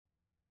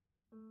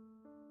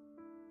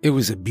It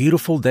was a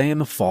beautiful day in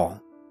the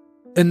fall,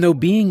 and though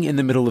being in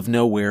the middle of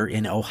nowhere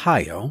in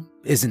Ohio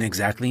isn't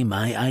exactly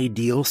my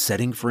ideal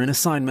setting for an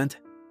assignment,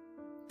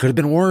 could have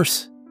been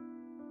worse.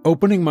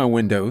 Opening my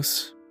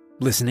windows,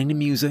 listening to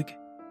music,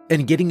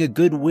 and getting a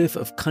good whiff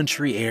of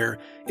country air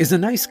is a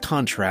nice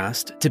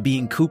contrast to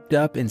being cooped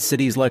up in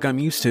cities like I'm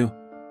used to.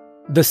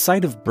 The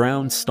sight of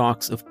brown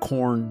stalks of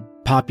corn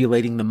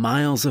populating the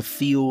miles of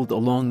field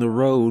along the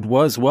road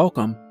was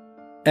welcome,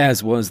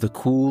 as was the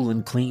cool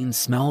and clean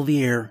smell of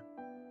the air.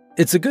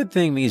 It's a good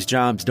thing these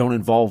jobs don't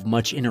involve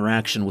much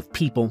interaction with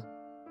people.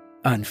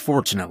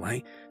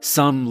 Unfortunately,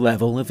 some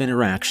level of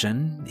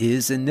interaction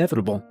is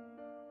inevitable.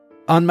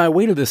 On my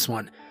way to this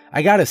one,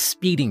 I got a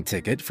speeding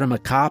ticket from a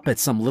cop at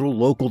some little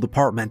local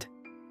department.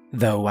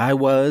 Though I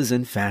was,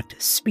 in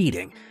fact,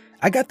 speeding,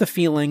 I got the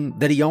feeling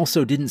that he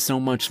also didn't so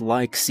much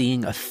like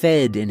seeing a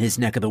Fed in his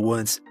neck of the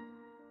woods.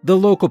 The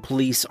local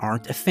police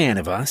aren't a fan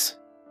of us,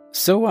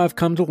 so I've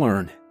come to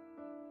learn.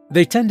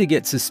 They tend to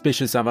get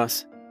suspicious of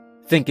us,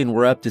 thinking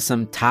we're up to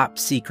some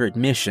top-secret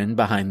mission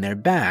behind their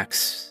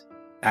backs.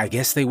 I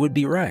guess they would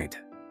be right.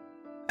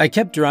 I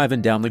kept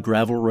driving down the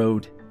gravel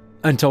road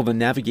until the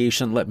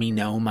navigation let me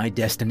know my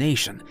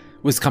destination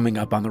was coming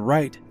up on the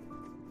right.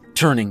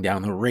 Turning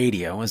down the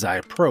radio as I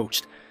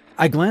approached,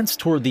 I glanced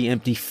toward the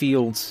empty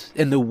fields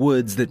and the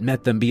woods that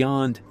met them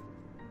beyond.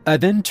 I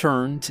then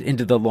turned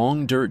into the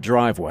long dirt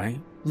driveway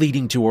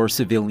leading to our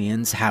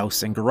civilian's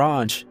house and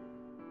garage.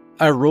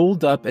 I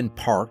rolled up and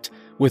parked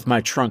with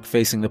my trunk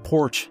facing the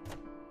porch.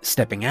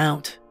 Stepping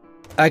out,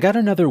 I got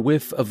another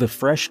whiff of the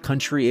fresh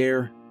country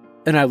air,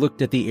 and I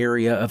looked at the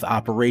area of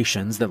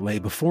operations that lay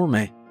before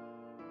me.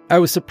 I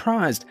was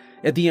surprised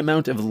at the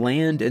amount of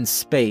land and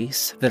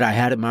space that I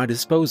had at my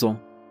disposal.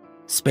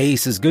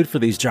 Space is good for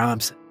these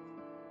jobs.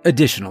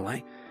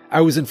 Additionally,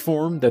 I was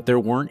informed that there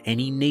weren't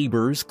any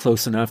neighbors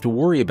close enough to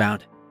worry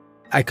about.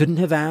 I couldn't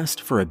have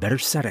asked for a better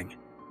setting.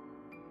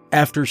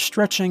 After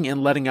stretching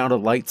and letting out a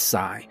light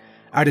sigh,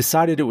 I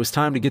decided it was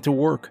time to get to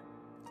work.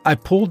 I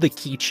pulled the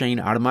keychain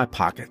out of my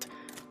pocket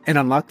and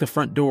unlocked the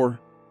front door.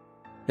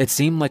 It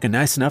seemed like a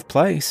nice enough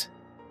place.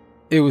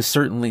 It was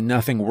certainly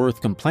nothing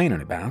worth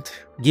complaining about,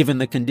 given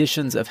the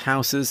conditions of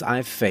houses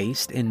I've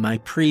faced in my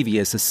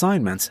previous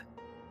assignments.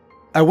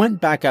 I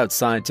went back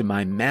outside to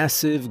my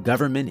massive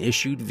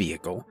government-issued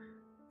vehicle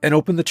and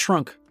opened the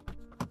trunk.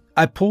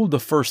 I pulled the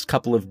first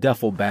couple of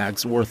duffel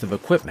bags worth of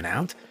equipment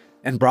out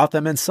and brought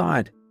them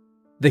inside.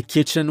 The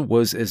kitchen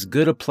was as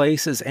good a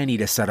place as any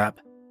to set up.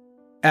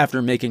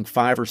 After making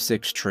 5 or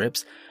 6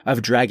 trips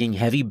of dragging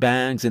heavy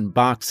bags and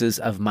boxes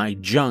of my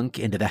junk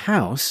into the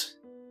house,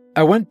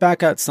 I went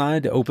back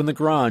outside to open the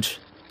garage.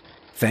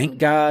 Thank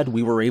God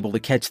we were able to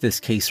catch this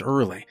case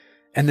early,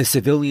 and the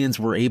civilians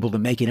were able to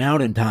make it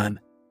out in time.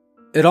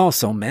 It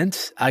also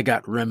meant I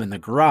got room in the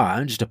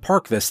garage to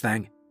park this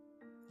thing.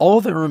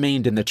 All that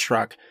remained in the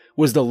truck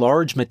was the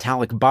large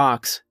metallic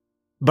box,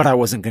 but I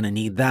wasn't going to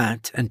need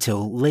that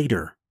until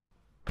later.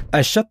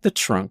 I shut the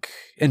trunk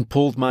and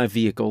pulled my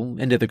vehicle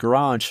into the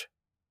garage,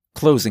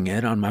 closing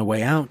it on my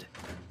way out.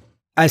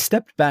 I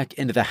stepped back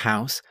into the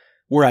house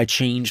where I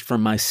changed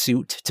from my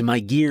suit to my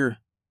gear.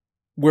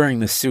 Wearing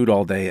the suit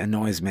all day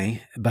annoys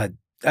me, but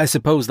I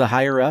suppose the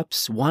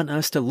higher-ups want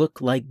us to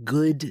look like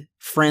good,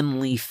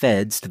 friendly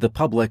feds to the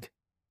public.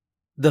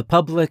 The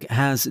public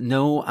has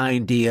no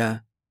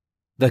idea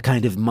the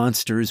kind of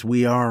monsters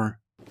we are.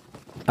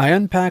 I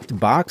unpacked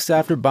box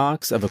after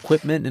box of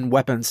equipment and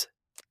weapons.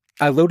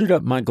 I loaded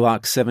up my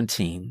Glock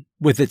 17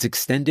 with its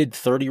extended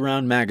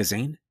 30-round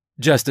magazine,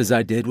 just as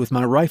I did with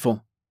my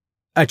rifle.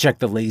 I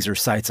checked the laser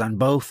sights on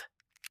both.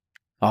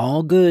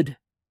 All good.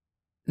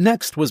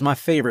 Next was my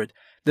favorite,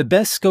 the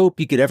best scope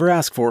you could ever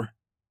ask for.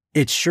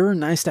 It's sure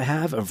nice to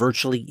have a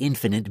virtually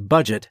infinite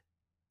budget.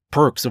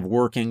 Perks of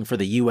working for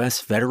the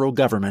U.S. federal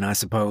government, I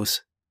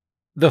suppose.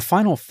 The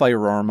final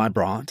firearm I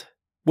brought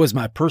was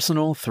my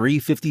personal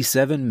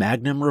 .357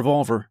 Magnum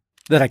revolver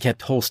that I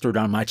kept holstered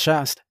on my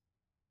chest.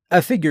 I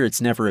figure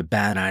it's never a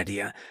bad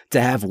idea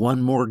to have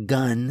one more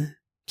gun,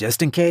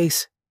 just in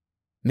case.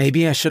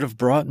 Maybe I should have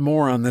brought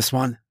more on this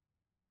one.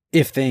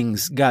 If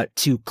things got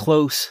too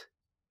close,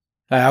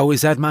 I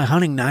always had my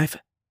hunting knife.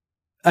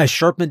 I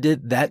sharpened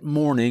it that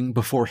morning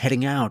before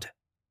heading out.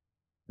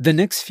 The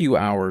next few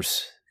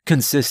hours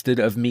consisted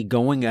of me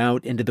going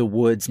out into the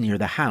woods near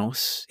the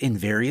house in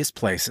various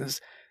places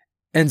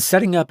and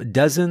setting up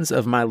dozens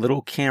of my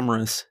little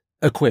cameras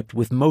equipped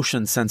with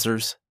motion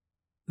sensors.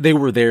 They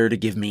were there to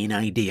give me an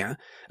idea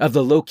of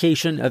the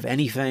location of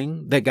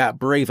anything that got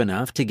brave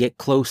enough to get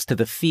close to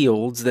the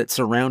fields that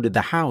surrounded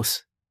the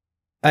house.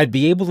 I'd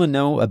be able to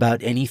know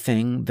about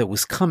anything that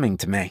was coming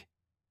to me.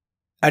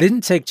 I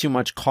didn't take too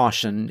much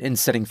caution in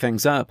setting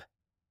things up.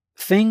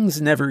 Things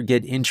never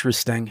get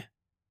interesting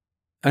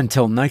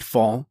until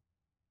nightfall.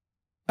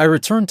 I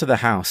returned to the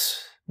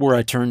house, where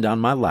I turned on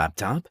my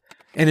laptop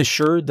and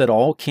assured that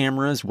all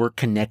cameras were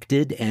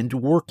connected and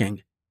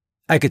working.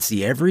 I could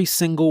see every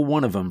single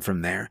one of them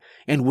from there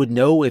and would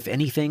know if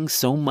anything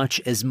so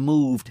much as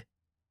moved.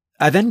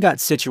 I then got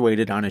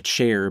situated on a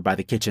chair by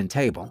the kitchen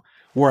table,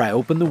 where I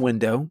opened the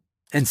window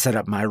and set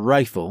up my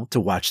rifle to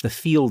watch the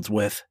fields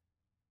with.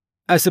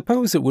 I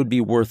suppose it would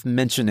be worth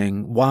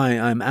mentioning why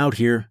I'm out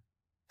here,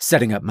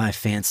 setting up my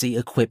fancy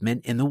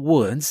equipment in the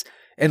woods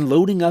and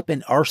loading up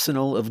an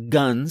arsenal of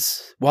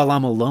guns while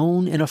I'm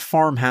alone in a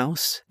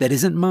farmhouse that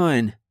isn't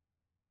mine.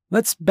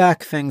 Let's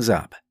back things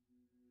up.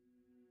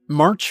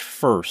 March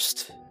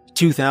 1st,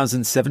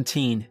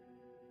 2017,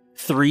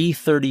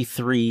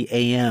 3:33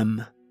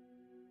 a.m.,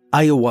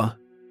 Iowa.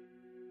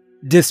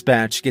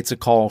 Dispatch gets a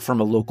call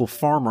from a local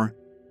farmer.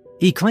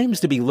 He claims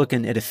to be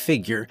looking at a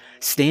figure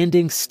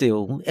standing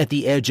still at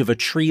the edge of a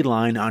tree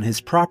line on his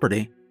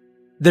property.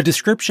 The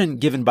description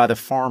given by the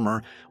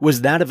farmer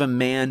was that of a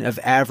man of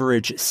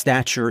average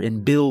stature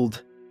and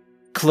build,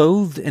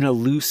 clothed in a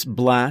loose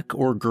black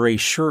or gray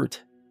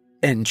shirt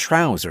and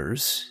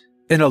trousers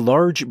and a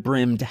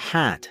large-brimmed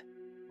hat.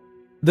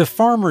 The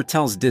farmer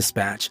tells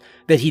dispatch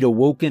that he'd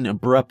awoken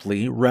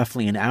abruptly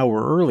roughly an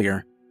hour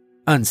earlier,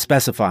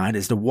 unspecified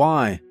as to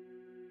why.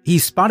 He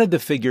spotted the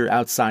figure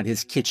outside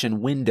his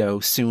kitchen window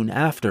soon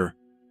after.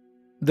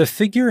 The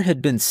figure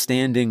had been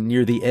standing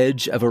near the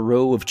edge of a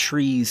row of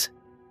trees.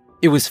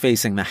 It was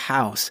facing the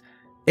house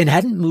and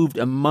hadn't moved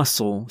a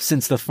muscle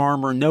since the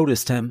farmer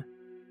noticed him.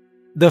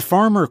 The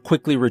farmer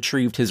quickly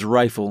retrieved his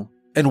rifle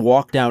and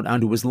walked out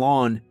onto his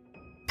lawn,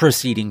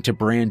 proceeding to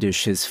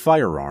brandish his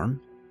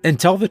firearm and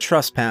tell the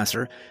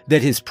trespasser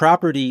that his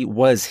property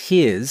was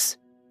his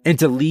and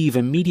to leave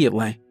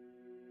immediately.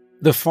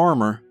 The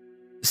farmer,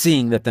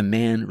 seeing that the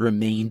man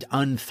remained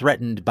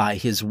unthreatened by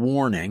his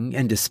warning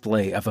and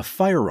display of a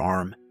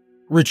firearm,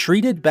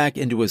 retreated back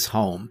into his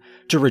home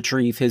to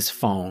retrieve his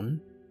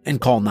phone and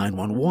call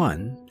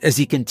 911 as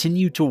he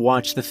continued to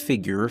watch the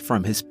figure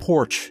from his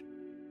porch.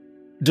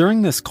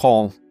 During this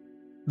call,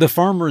 the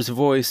farmer's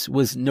voice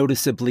was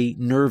noticeably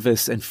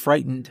nervous and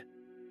frightened.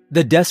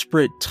 The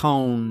desperate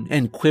tone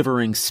and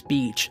quivering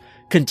speech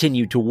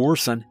continued to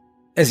worsen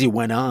as he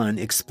went on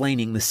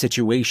explaining the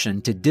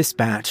situation to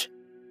dispatch.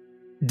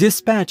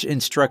 Dispatch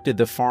instructed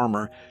the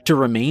farmer to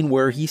remain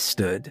where he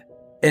stood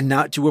and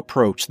not to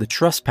approach the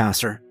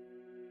trespasser.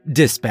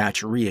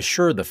 Dispatch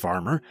reassured the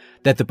farmer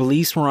that the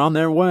police were on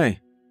their way.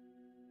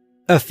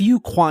 A few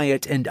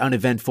quiet and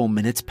uneventful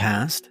minutes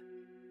passed.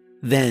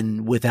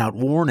 Then, without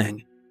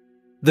warning,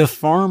 the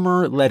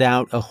farmer let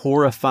out a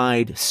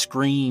horrified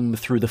scream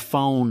through the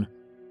phone.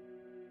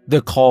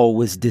 The call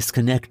was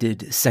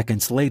disconnected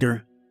seconds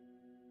later.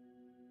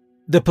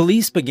 The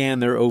police began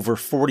their over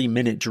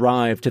 40-minute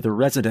drive to the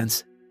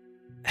residence.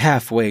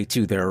 Halfway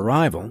to their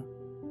arrival,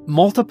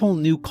 multiple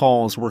new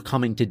calls were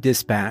coming to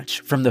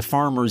dispatch from the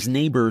farmer's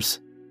neighbors.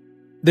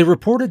 They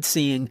reported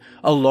seeing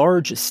a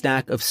large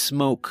stack of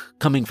smoke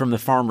coming from the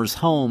farmer's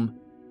home,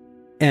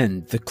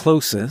 and the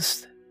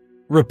closest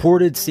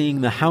reported seeing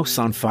the house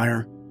on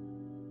fire.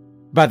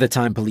 By the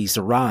time police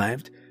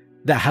arrived,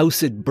 the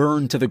house had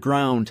burned to the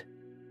ground.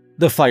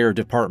 The fire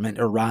department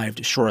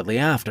arrived shortly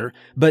after,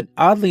 but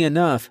oddly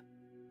enough,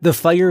 the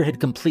fire had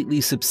completely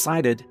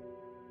subsided.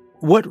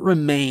 What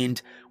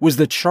remained was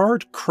the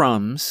charred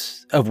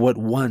crumbs of what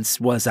once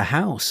was a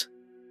house.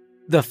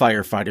 The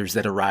firefighters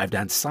that arrived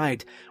on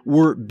site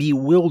were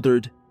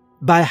bewildered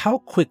by how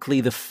quickly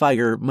the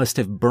fire must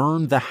have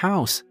burned the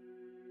house.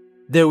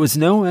 There was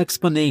no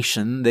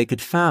explanation they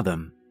could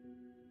fathom.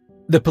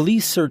 The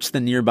police searched the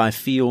nearby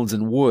fields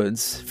and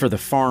woods for the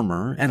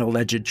farmer and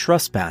alleged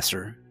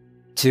trespasser,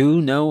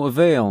 to no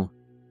avail.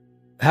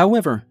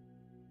 However,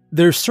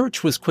 their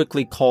search was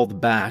quickly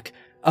called back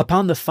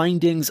upon the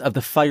findings of the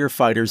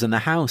firefighters in the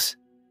house.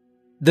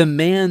 The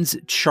man's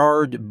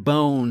charred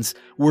bones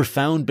were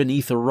found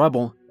beneath the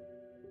rubble,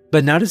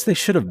 but not as they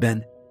should have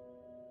been.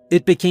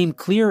 It became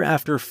clear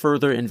after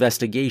further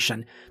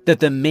investigation that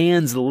the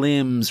man's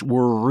limbs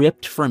were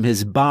ripped from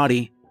his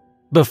body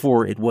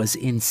before it was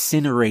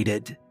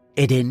incinerated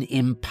at an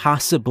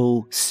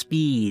impossible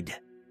speed.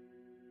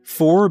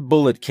 4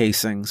 bullet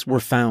casings were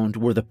found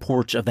where the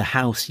porch of the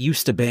house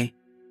used to be.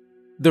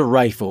 The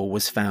rifle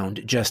was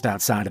found just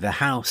outside of the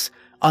house,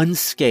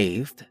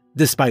 unscathed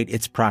despite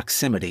its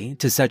proximity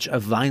to such a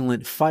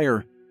violent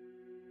fire.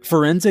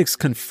 Forensics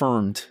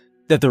confirmed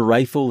that the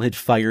rifle had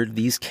fired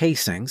these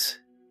casings,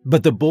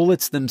 but the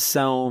bullets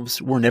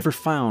themselves were never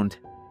found.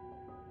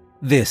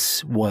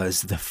 This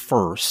was the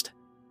first,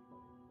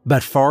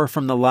 but far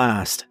from the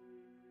last.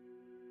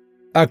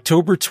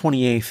 October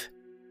 28th,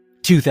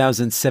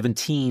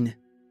 2017,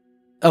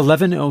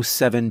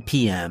 11:07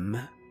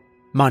 p.m.,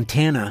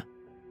 Montana.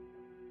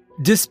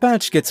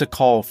 Dispatch gets a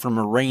call from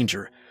a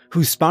ranger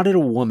who spotted a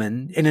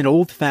woman in an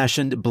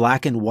old-fashioned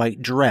black and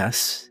white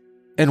dress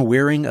and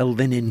wearing a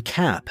linen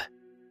cap.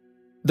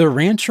 The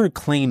rancher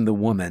claimed the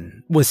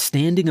woman was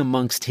standing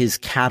amongst his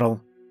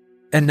cattle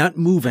and not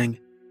moving.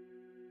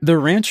 The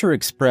rancher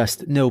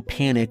expressed no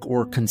panic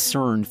or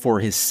concern for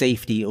his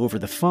safety over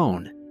the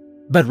phone,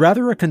 but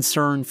rather a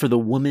concern for the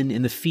woman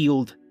in the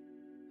field.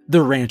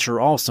 The rancher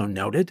also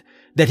noted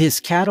that his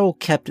cattle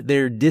kept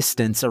their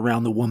distance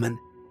around the woman.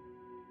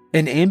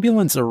 An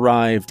ambulance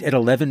arrived at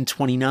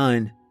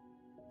 11:29.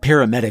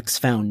 Paramedics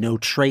found no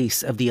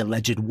trace of the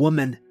alleged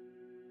woman.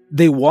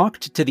 They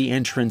walked to the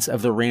entrance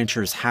of the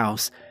rancher's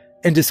house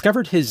and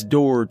discovered his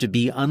door to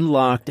be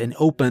unlocked and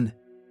open.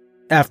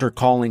 After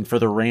calling for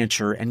the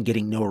rancher and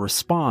getting no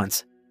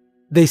response,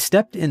 they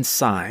stepped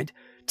inside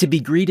to be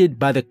greeted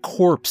by the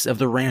corpse of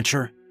the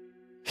rancher,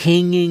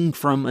 hanging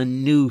from a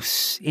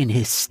noose in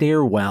his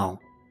stairwell.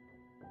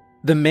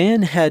 The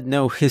man had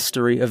no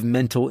history of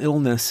mental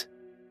illness,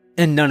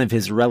 and none of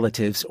his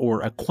relatives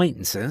or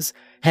acquaintances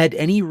had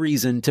any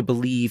reason to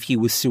believe he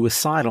was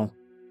suicidal.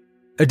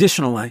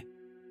 Additionally,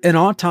 an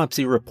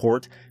autopsy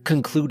report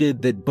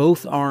concluded that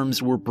both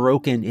arms were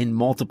broken in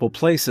multiple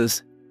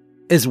places,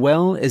 as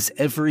well as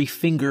every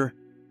finger,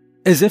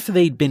 as if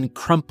they'd been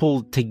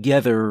crumpled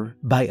together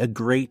by a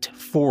great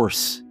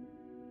force.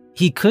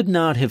 He could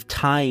not have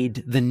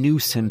tied the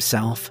noose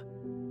himself.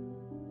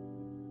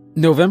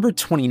 November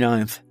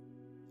 29th,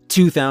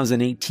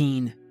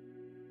 2018,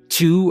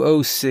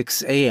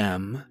 2:06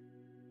 a.m.,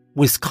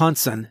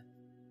 Wisconsin.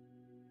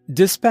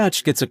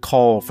 Dispatch gets a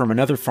call from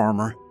another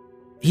farmer.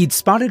 He'd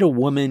spotted a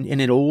woman in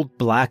an old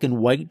black and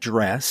white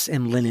dress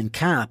and linen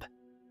cap.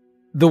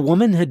 The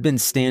woman had been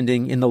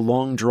standing in the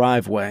long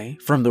driveway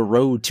from the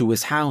road to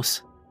his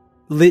house,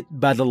 lit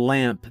by the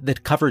lamp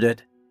that covered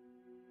it.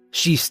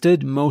 She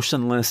stood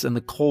motionless in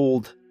the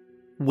cold,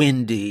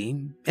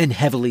 windy, and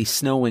heavily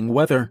snowing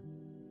weather.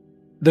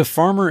 The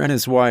farmer and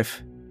his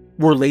wife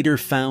were later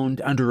found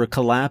under a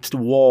collapsed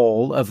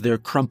wall of their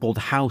crumpled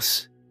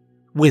house,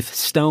 with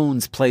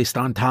stones placed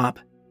on top.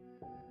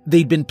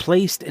 They'd been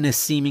placed in a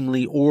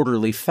seemingly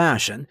orderly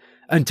fashion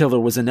until there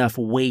was enough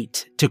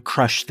weight to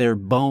crush their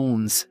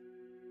bones.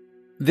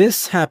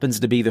 This happens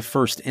to be the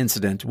first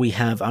incident we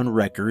have on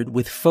record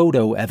with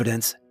photo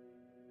evidence.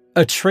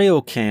 A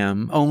trail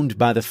cam owned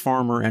by the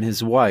farmer and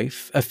his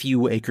wife a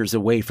few acres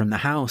away from the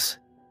house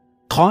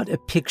caught a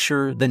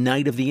picture the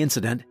night of the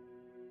incident.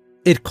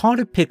 It caught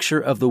a picture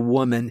of the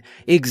woman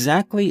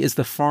exactly as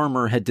the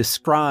farmer had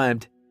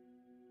described.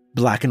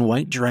 Black and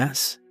white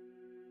dress,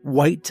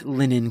 white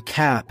linen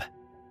cap.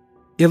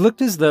 It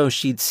looked as though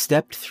she'd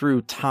stepped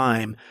through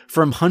time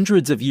from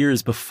hundreds of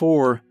years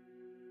before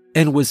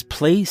and was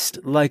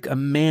placed like a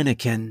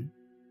mannequin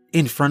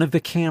in front of the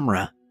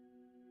camera.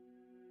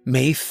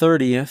 May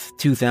 30th,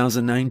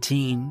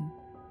 2019,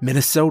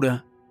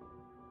 Minnesota.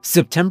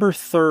 September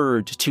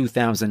 3rd,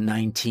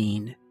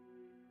 2019,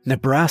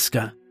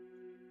 Nebraska.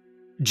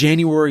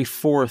 January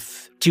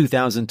 4th,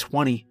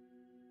 2020,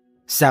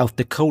 South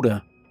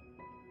Dakota.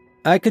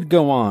 I could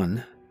go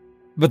on,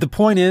 but the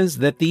point is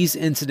that these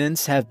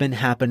incidents have been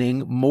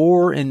happening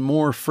more and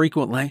more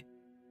frequently,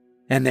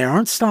 and they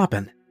aren't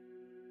stopping.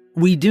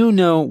 We do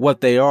know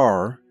what they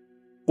are,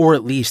 or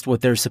at least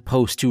what they're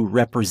supposed to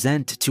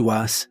represent to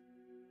us.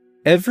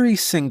 Every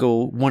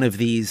single one of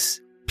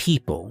these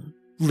people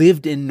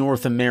lived in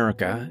North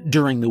America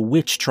during the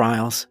witch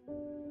trials.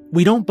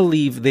 We don't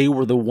believe they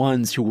were the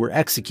ones who were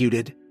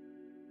executed.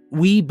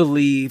 We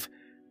believe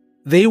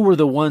they were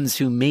the ones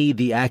who made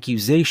the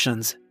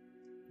accusations,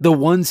 the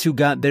ones who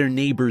got their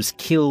neighbors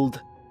killed,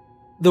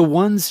 the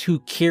ones who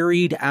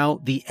carried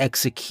out the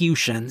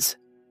executions,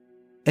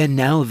 and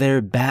now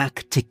they're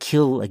back to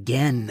kill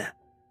again.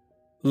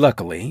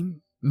 Luckily,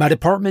 my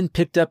department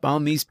picked up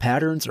on these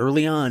patterns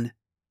early on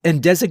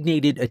and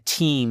designated a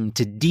team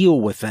to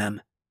deal with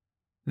them.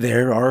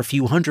 There are a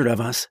few hundred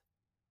of us.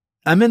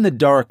 I'm in the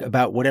dark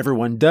about what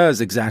everyone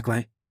does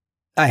exactly.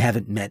 I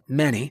haven't met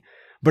many,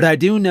 but I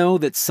do know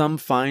that some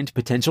find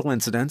potential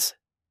incidents,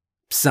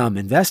 some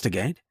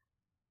investigate,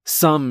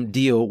 some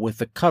deal with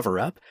the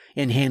cover-up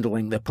and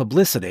handling the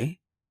publicity,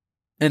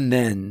 and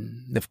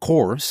then, of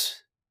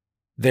course,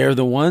 they're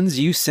the ones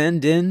you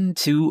send in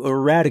to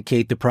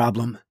eradicate the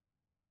problem.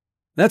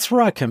 That's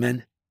where I come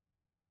in.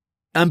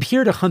 I'm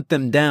here to hunt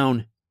them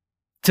down,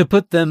 to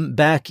put them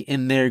back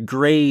in their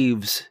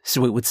graves,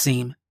 so it would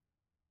seem.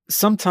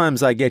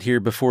 Sometimes I get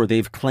here before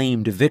they've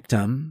claimed a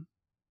victim,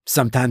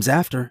 sometimes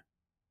after.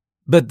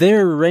 But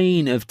their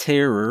reign of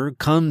terror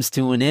comes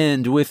to an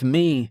end with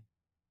me.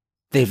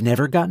 They've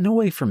never gotten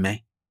away from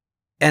me,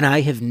 and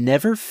I have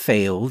never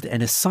failed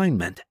an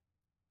assignment.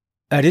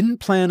 I didn't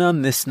plan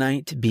on this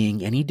night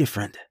being any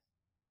different.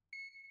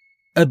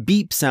 A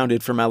beep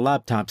sounded from my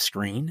laptop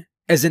screen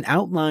as an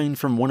outline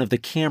from one of the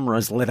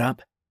cameras lit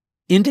up,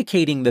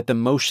 indicating that the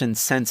motion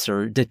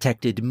sensor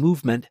detected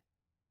movement.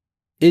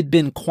 It'd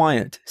been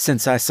quiet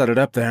since I set it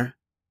up there.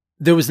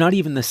 There was not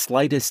even the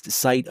slightest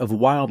sight of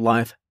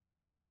wildlife.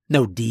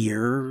 No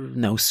deer,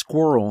 no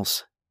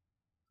squirrels.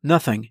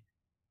 Nothing.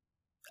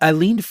 I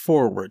leaned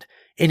forward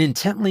and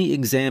intently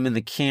examined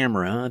the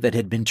camera that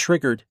had been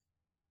triggered.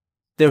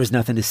 There was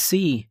nothing to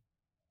see.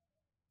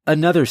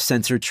 Another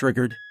sensor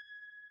triggered.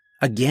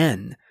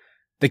 Again,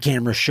 the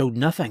camera showed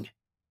nothing.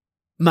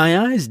 My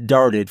eyes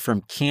darted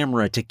from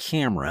camera to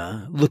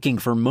camera, looking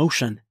for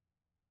motion.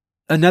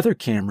 Another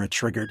camera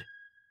triggered,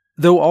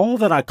 though all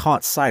that I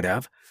caught sight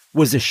of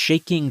was a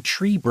shaking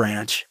tree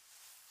branch.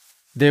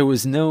 There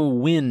was no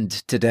wind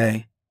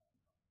today.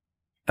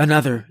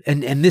 Another,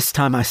 and this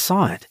time I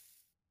saw it.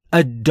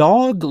 A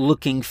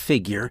dog-looking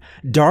figure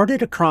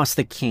darted across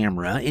the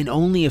camera in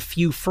only a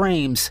few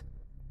frames.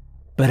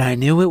 but I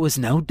knew it was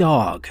no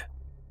dog.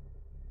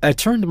 I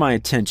turned my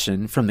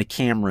attention from the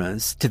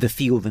cameras to the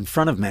field in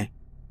front of me,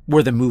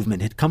 where the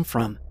movement had come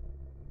from.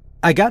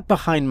 I got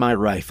behind my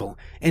rifle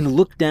and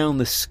looked down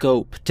the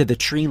scope to the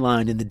tree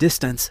line in the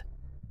distance.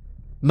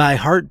 My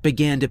heart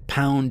began to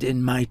pound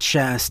in my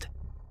chest.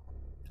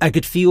 I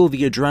could feel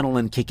the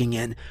adrenaline kicking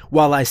in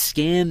while I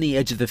scanned the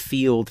edge of the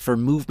field for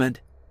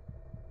movement.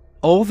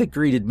 All that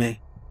greeted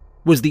me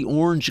was the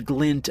orange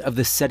glint of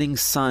the setting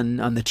sun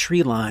on the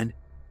tree line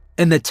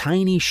and the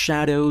tiny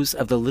shadows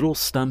of the little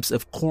stumps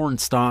of corn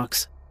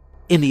stalks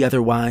in the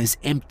otherwise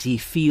empty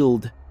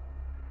field.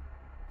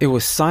 It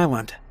was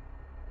silent.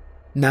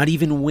 Not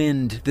even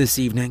wind this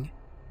evening.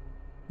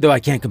 Though I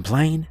can't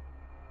complain.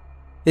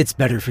 It's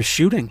better for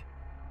shooting.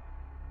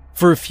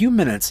 For a few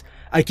minutes,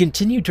 I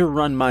continued to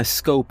run my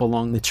scope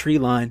along the tree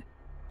line,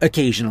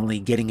 occasionally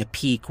getting a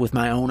peek with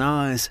my own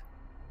eyes.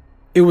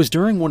 It was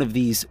during one of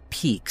these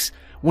peeks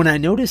when I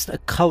noticed a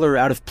color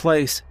out of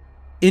place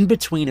in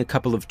between a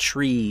couple of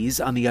trees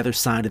on the other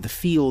side of the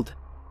field,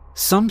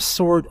 some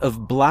sort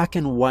of black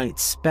and white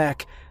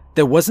speck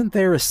that wasn't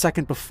there a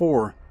second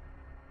before.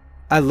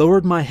 I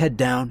lowered my head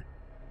down,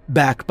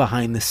 back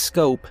behind the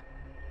scope,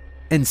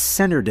 and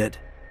centered it.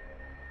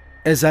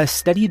 As I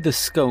steadied the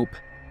scope,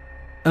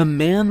 a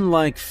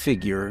man-like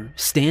figure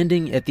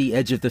standing at the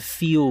edge of the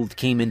field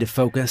came into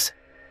focus.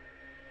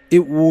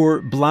 It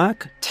wore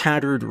black,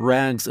 tattered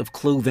rags of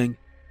clothing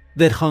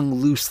that hung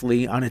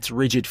loosely on its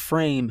rigid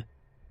frame.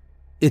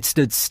 It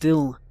stood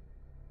still,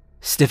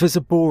 stiff as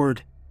a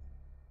board.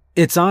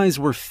 Its eyes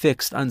were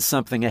fixed on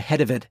something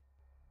ahead of it.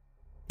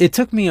 It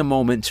took me a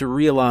moment to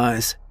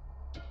realize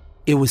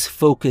it was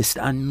focused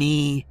on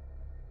me.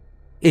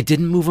 It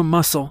didn't move a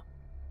muscle,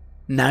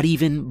 not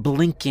even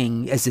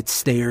blinking as it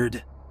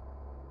stared.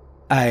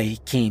 I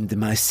came to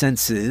my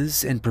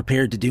senses and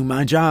prepared to do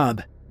my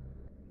job.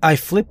 I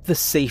flipped the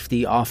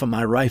safety off of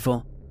my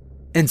rifle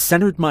and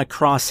centered my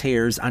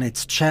crosshairs on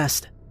its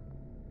chest.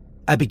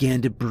 I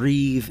began to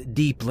breathe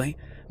deeply,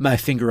 my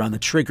finger on the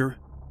trigger,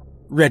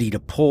 ready to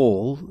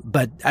pull,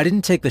 but I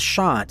didn't take the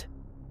shot.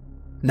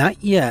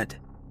 Not yet.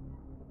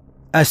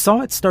 I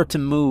saw it start to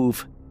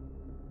move.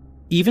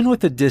 Even with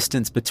the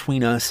distance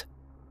between us,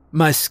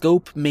 my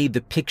scope made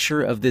the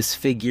picture of this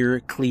figure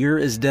clear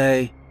as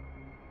day.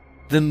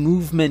 The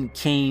movement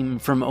came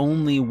from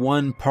only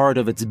one part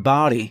of its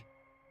body.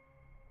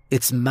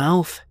 Its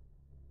mouth.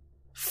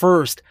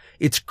 First,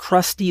 its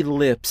crusty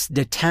lips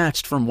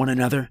detached from one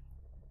another,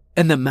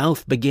 and the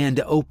mouth began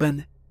to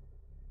open.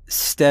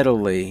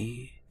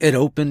 Steadily, it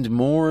opened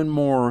more and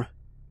more.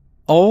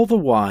 All the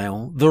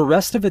while, the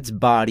rest of its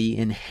body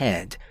and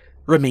head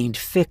remained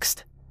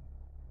fixed.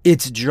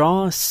 Its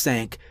jaw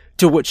sank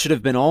to what should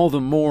have been all the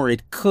more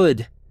it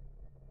could,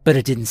 but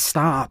it didn't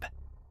stop.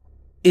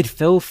 It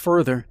fell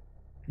further,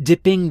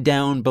 dipping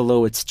down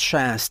below its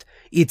chest,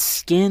 its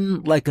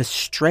skin like a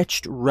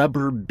stretched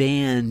rubber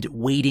band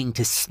waiting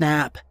to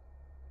snap.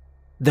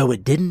 Though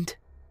it didn't.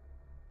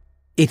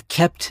 It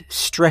kept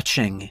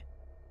stretching.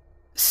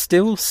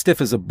 Still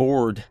stiff as a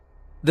board,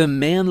 the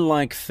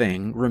man-like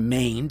thing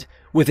remained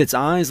with its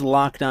eyes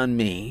locked on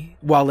me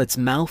while its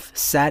mouth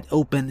sat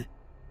open,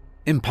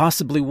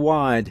 impossibly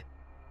wide.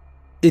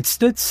 It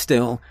stood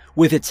still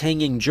with its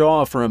hanging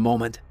jaw for a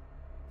moment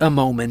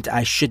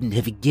I shouldn't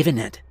have given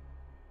it.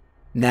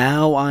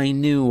 Now I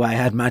knew I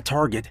had my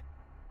target.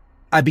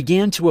 I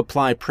began to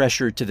apply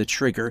pressure to the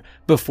trigger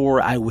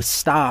before I was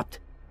stopped,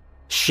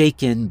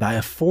 shaken by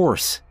a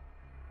force.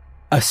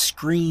 A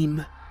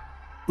scream,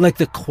 like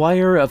the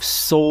choir of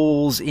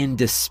souls in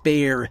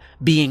despair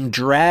being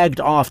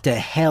dragged off to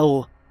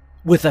hell,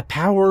 with the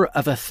power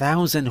of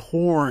 1,000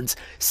 horns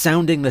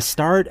sounding the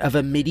start of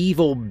a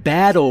medieval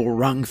battle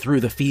rung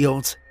through the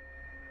fields.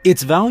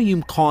 Its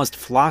volume caused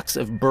flocks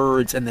of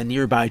birds in the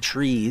nearby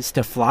trees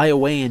to fly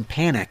away in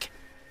panic.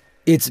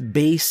 Its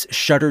bass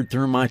shuddered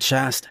through my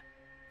chest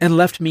and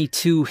left me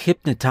too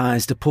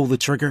hypnotized to pull the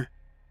trigger.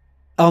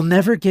 I'll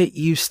never get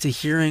used to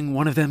hearing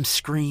one of them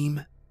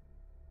scream.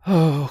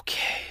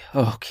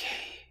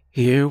 Okay,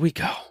 here we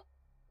go,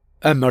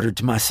 I muttered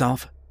to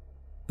myself,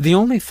 the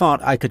only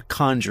thought I could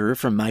conjure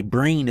from my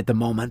brain at the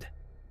moment.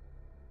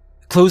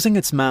 Closing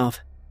its mouth,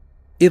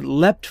 it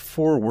leapt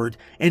forward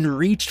and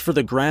reached for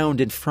the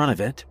ground in front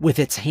of it with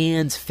its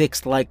hands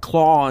fixed like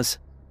claws.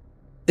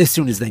 As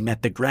soon as they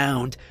met the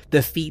ground,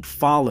 the feet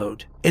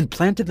followed and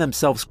planted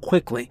themselves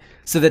quickly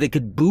so that it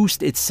could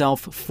boost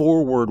itself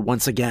forward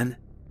once again.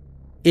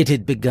 It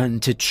had begun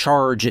to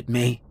charge at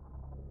me.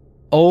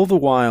 All the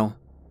while,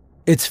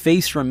 its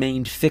face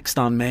remained fixed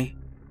on me,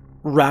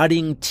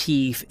 rotting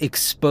teeth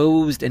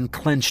exposed and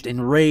clenched in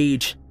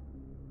rage.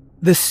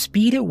 The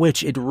speed at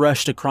which it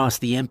rushed across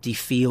the empty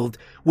field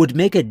would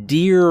make a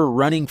deer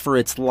running for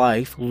its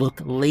life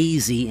look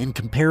lazy in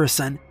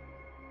comparison.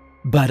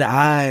 But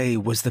I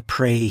was the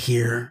prey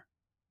here.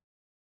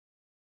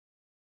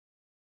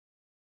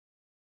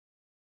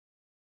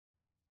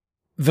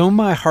 Though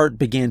my heart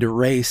began to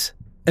race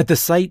at the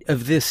sight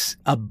of this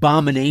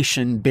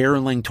abomination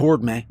barreling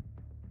toward me,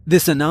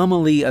 this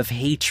anomaly of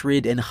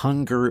hatred and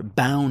hunger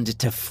bound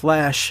to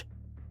flesh,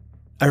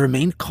 I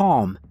remained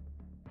calm.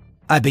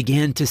 I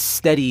began to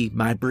steady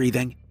my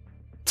breathing,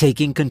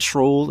 taking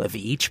control of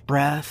each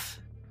breath,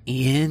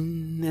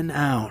 in and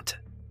out.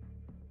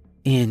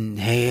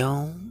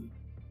 Inhale,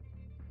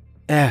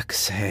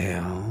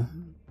 exhale,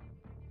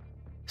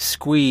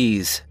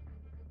 squeeze.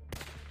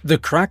 The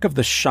crack of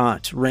the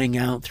shot rang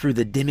out through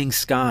the dimming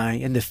sky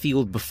in the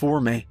field before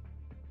me,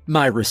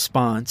 my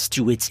response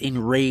to its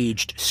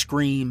enraged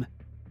scream.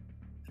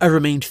 I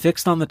remained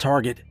fixed on the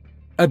target,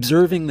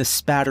 observing the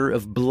spatter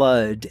of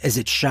blood as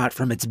it shot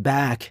from its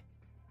back.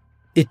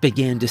 It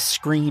began to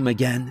scream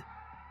again,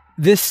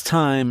 this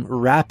time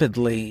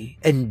rapidly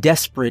and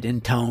desperate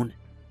in tone.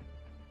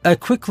 I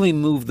quickly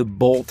moved the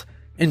bolt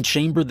and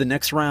chambered the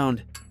next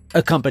round,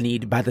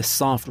 accompanied by the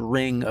soft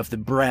ring of the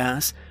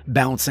brass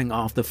bouncing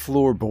off the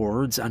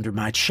floorboards under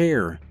my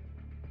chair.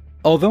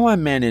 Although I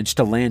managed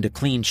to land a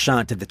clean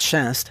shot to the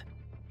chest,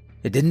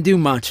 it didn't do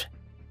much.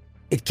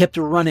 It kept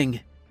running,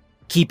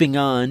 keeping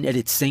on at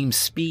its same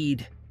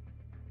speed,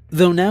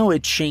 though now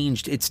it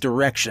changed its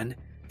direction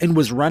and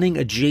was running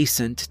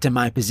adjacent to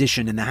my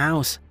position in the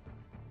house.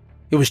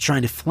 It was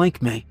trying to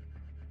flank me.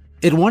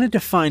 It wanted to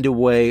find a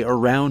way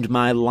around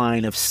my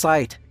line of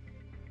sight.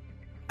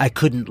 I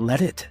couldn't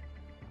let it.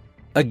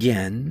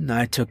 Again,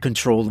 I took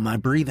control of my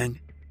breathing.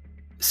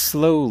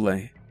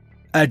 Slowly,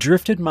 I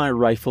drifted my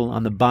rifle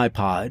on the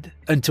bipod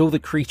until the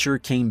creature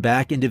came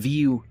back into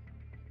view.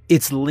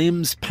 Its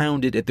limbs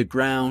pounded at the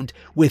ground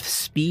with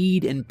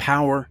speed and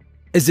power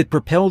as it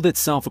propelled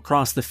itself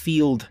across the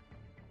field.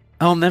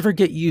 I'll never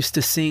get used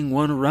to seeing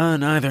one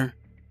run either.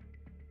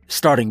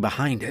 Starting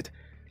behind it,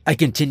 I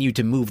continued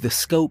to move the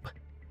scope,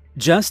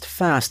 just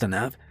fast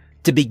enough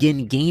to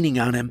begin gaining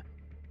on him,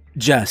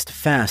 just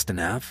fast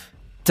enough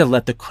to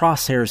let the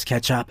crosshairs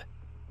catch up.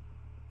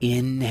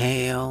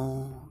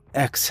 Inhale,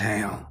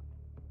 exhale.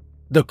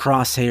 The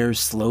crosshairs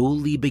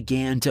slowly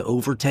began to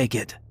overtake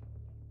it.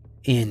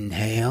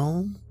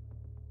 Inhale,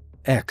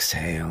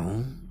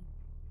 exhale,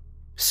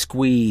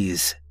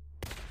 squeeze.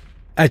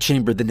 I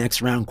chambered the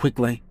next round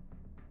quickly.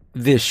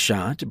 This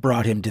shot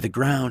brought him to the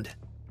ground,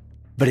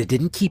 but it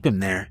didn't keep him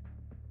there.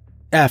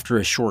 After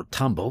a short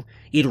tumble,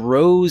 it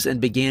rose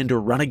and began to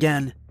run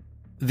again,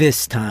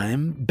 this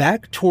time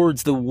back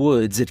towards the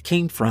woods it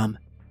came from.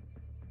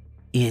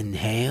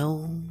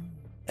 Inhale,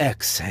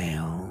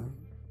 exhale,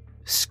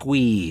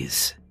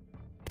 squeeze.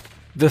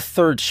 The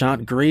third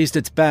shot grazed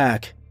its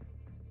back.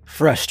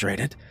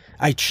 Frustrated,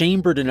 I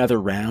chambered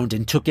another round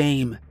and took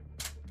aim,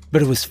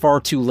 but it was far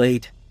too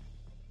late.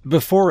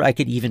 Before I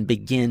could even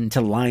begin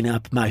to line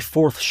up my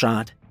fourth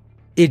shot,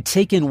 it'd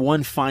taken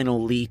one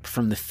final leap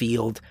from the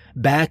field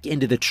back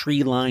into the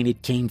tree line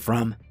it came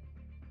from.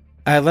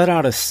 I let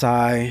out a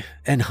sigh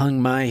and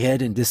hung my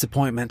head in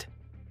disappointment.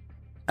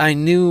 I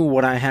knew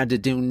what I had to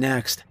do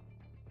next,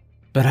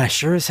 but I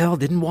sure as hell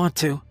didn't want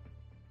to.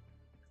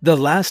 The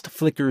last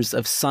flickers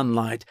of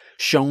sunlight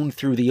shone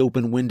through the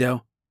open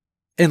window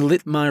and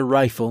lit my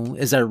rifle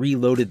as I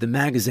reloaded the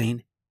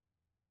magazine.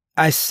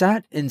 I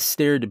sat and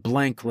stared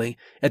blankly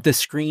at the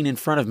screen in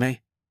front of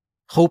me,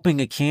 hoping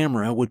a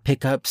camera would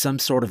pick up some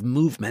sort of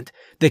movement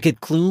that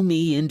could clue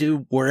me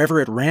into wherever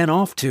it ran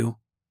off to.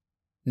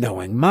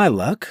 Knowing my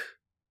luck,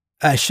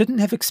 I shouldn't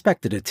have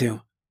expected it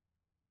to.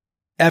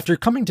 After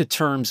coming to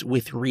terms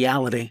with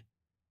reality,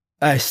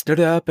 I stood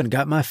up and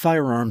got my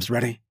firearms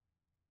ready.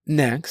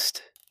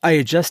 Next, I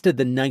adjusted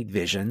the night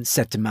vision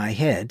set to my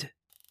head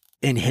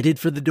and headed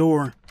for the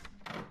door.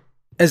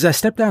 As I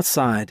stepped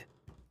outside,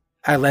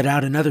 I let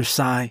out another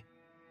sigh,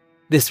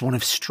 this one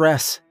of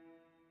stress.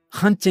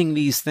 Hunting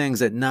these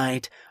things at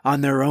night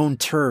on their own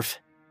turf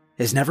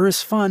is never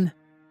as fun,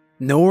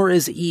 nor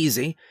as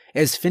easy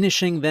as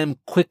finishing them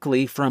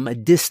quickly from a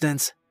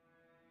distance.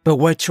 But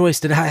what choice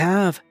did I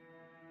have?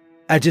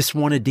 I just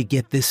wanted to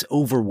get this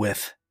over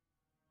with.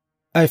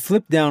 I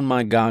flipped down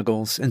my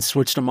goggles and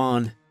switched them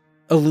on,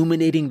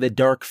 illuminating the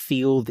dark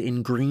field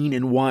in green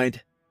and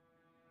white.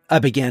 I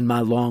began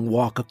my long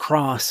walk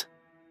across.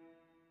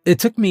 It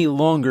took me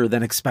longer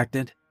than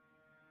expected.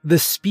 The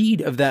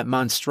speed of that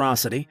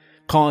monstrosity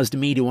caused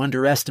me to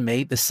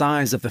underestimate the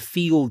size of the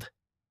field.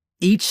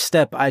 Each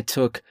step I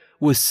took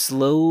was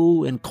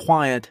slow and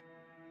quiet.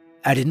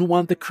 I didn't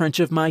want the crunch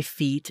of my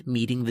feet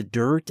meeting the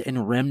dirt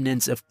and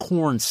remnants of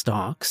corn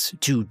stalks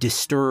to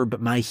disturb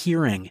my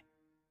hearing.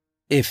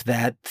 If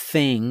that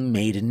thing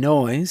made a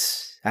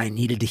noise, I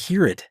needed to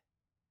hear it.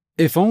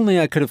 If only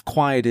I could have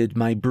quieted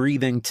my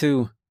breathing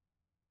too.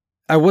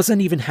 I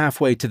wasn't even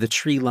halfway to the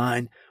tree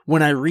line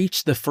when I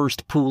reached the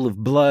first pool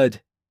of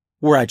blood,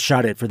 where I'd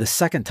shot it for the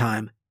second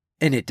time,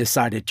 and it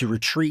decided to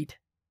retreat.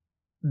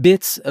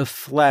 Bits of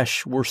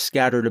flesh were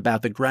scattered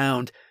about the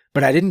ground,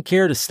 but I didn't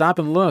care to stop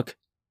and look.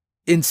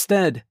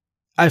 Instead,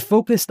 I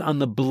focused on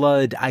the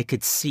blood I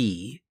could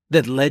see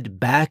that led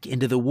back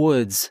into the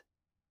woods.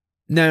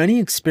 Now, any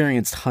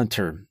experienced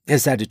hunter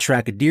has had to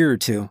track a deer or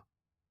two.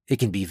 It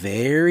can be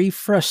very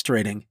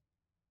frustrating.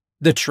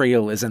 The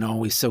trail isn't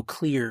always so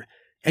clear,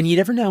 and you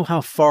never know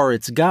how far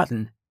it's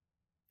gotten.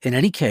 In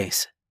any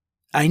case,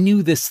 I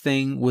knew this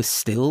thing was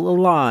still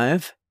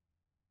alive,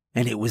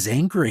 and it was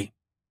angry.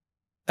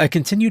 I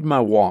continued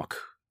my walk,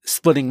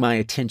 splitting my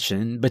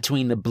attention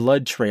between the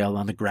blood trail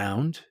on the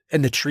ground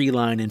and the tree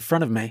line in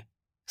front of me,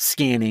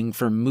 scanning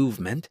for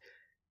movement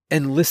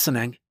and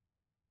listening.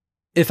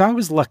 If I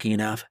was lucky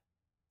enough,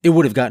 it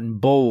would have gotten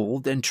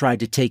bold and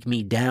tried to take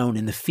me down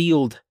in the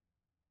field.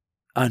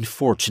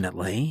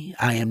 Unfortunately,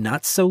 I am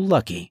not so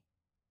lucky.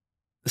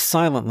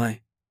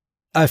 Silently,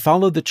 I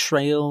followed the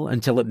trail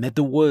until it met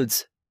the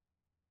woods.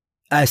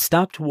 I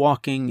stopped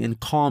walking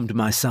and calmed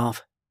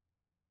myself.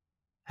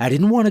 I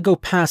didn't want to go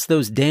past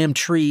those damn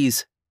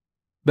trees,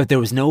 but there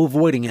was no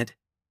avoiding it.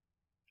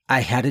 I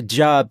had a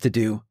job to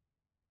do.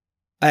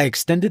 I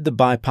extended the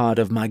bipod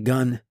of my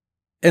gun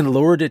and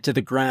lowered it to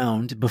the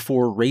ground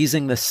before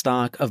raising the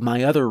stock of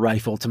my other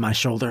rifle to my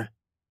shoulder.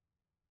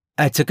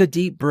 I took a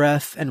deep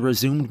breath and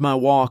resumed my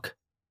walk,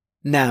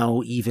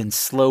 now even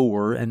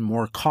slower and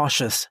more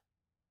cautious.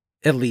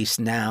 At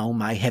least now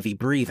my heavy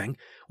breathing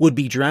would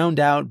be drowned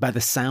out by the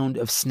sound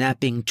of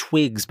snapping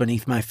twigs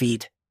beneath my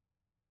feet.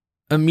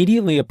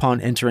 Immediately upon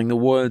entering the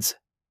woods,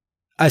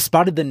 I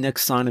spotted the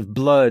next sign of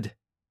blood.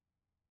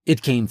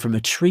 It came from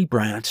a tree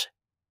branch,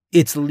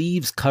 its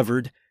leaves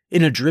covered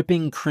in a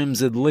dripping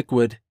crimson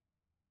liquid.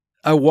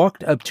 I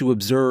walked up to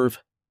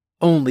observe,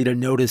 only to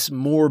notice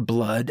more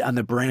blood on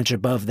the branch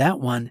above that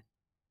one.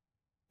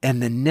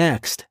 And the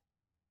next.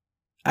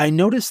 I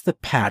noticed the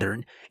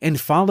pattern and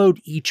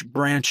followed each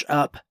branch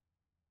up,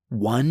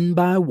 one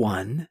by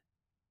one,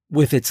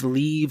 with its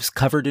leaves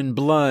covered in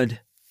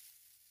blood.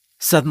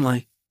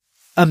 Suddenly,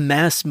 a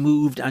mass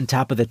moved on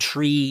top of the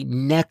tree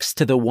next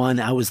to the one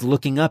I was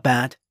looking up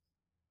at.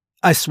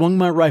 I swung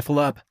my rifle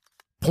up,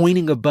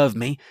 pointing above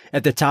me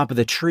at the top of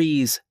the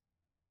trees.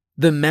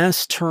 The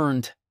mass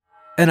turned,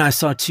 and I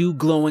saw two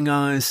glowing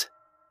eyes,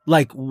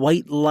 like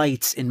white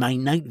lights in my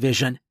night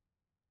vision.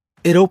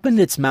 It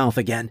opened its mouth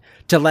again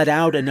to let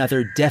out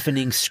another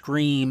deafening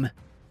scream,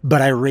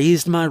 but I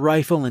raised my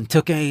rifle and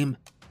took aim.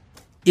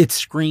 Its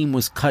scream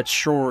was cut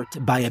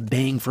short by a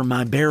bang from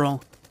my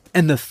barrel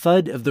and the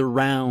thud of the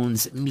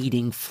rounds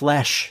meeting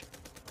flesh.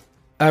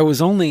 I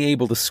was only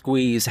able to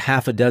squeeze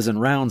half a dozen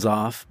rounds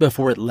off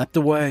before it leapt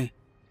away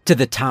to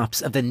the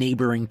tops of the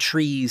neighboring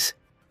trees.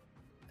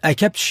 I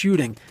kept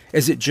shooting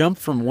as it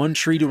jumped from one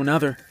tree to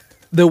another,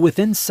 though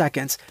within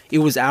seconds it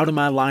was out of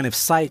my line of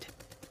sight.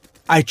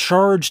 I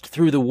charged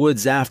through the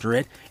woods after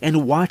it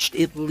and watched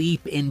it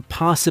leap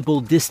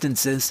impossible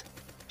distances,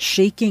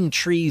 shaking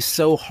trees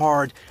so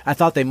hard I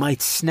thought they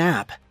might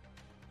snap.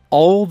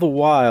 All the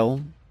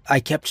while, I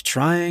kept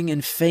trying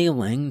and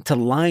failing to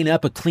line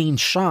up a clean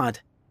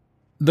shot.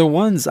 The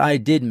ones I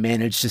did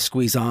manage to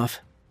squeeze off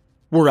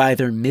were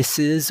either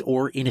misses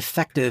or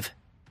ineffective.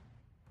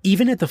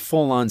 Even at the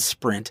full-on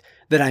sprint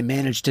that I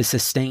managed to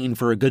sustain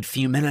for a good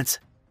few minutes,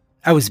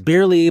 I was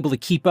barely able to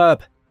keep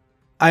up.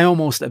 I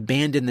almost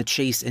abandoned the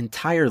chase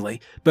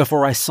entirely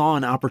before I saw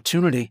an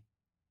opportunity.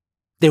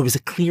 There was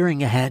a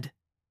clearing ahead.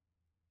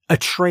 A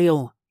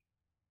trail.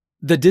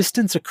 The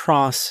distance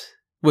across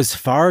was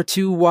far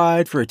too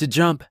wide for it to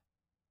jump.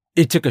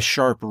 It took a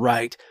sharp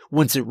right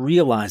once it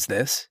realized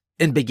this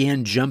and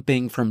began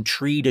jumping from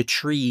tree to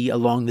tree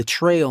along the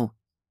trail.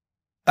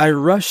 I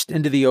rushed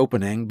into the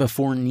opening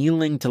before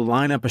kneeling to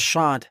line up a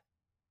shot.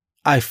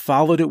 I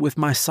followed it with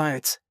my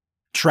sights,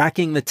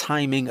 tracking the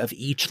timing of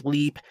each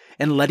leap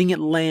and letting it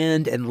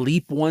land and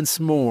leap once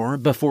more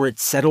before it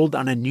settled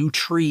on a new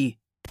tree.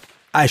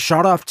 I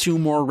shot off 2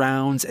 more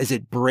rounds as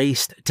it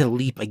braced to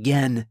leap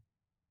again.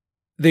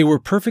 They were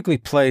perfectly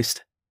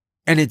placed,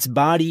 and its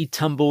body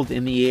tumbled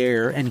in the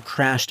air and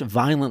crashed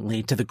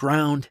violently to the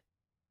ground.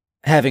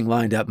 Having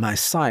lined up my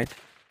sight,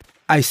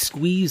 I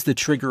squeezed the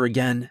trigger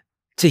again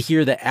to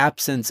hear the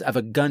absence of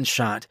a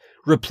gunshot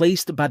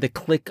replaced by the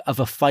click of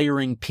a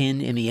firing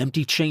pin in the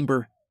empty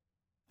chamber.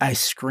 I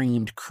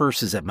screamed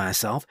curses at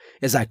myself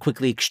as I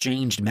quickly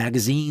exchanged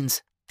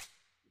magazines.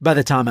 By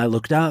the time I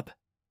looked up,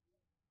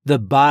 the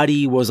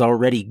body was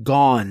already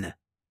gone.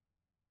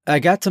 I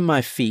got to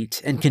my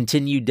feet and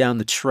continued down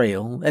the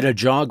trail at a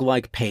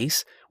jog-like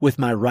pace with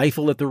my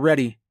rifle at the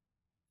ready.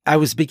 I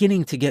was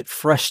beginning to get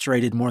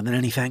frustrated more than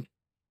anything.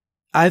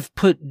 I've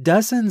put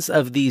dozens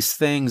of these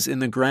things in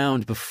the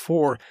ground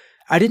before.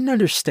 I didn't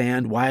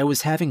understand why I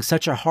was having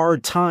such a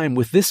hard time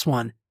with this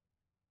one.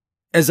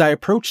 As I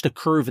approached a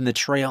curve in the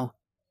trail,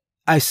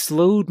 I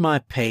slowed my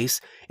pace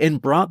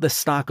and brought the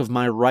stock of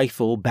my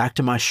rifle back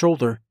to my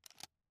shoulder.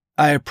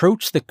 I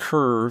approached the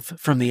curve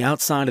from the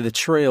outside of the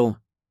trail,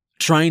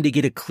 trying to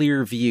get a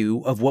clear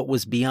view of what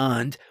was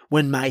beyond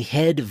when my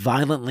head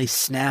violently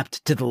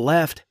snapped to the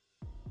left.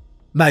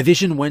 My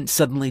vision went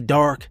suddenly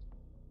dark,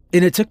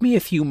 and it took me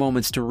a few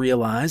moments to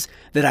realize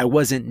that I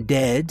wasn't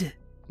dead,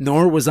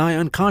 nor was I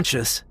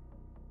unconscious.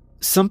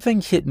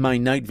 Something hit my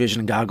night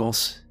vision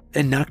goggles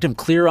and knocked them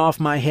clear off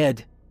my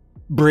head,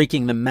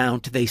 breaking the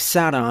mount they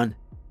sat on.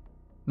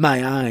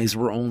 My eyes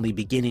were only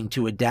beginning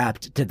to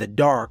adapt to the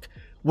dark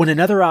when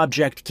another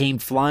object came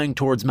flying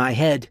towards my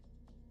head,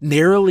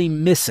 narrowly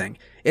missing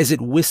as it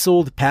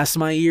whistled past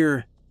my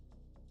ear.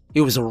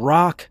 It was a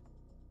rock,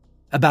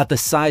 about the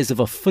size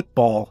of a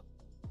football.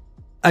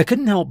 I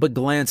couldn't help but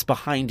glance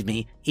behind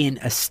me in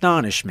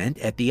astonishment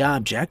at the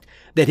object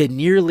that had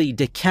nearly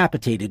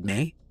decapitated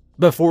me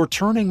before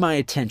turning my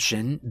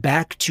attention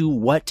back to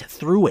what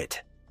threw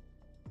it.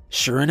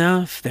 Sure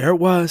enough, there it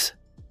was,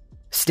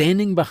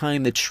 standing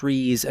behind the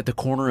trees at the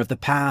corner of the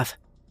path.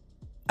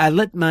 I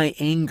let my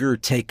anger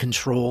take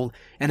control,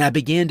 and I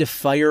began to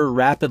fire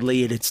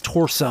rapidly at its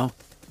torso.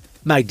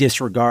 My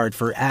disregard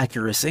for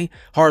accuracy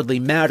hardly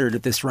mattered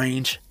at this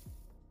range.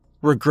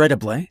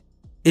 Regrettably,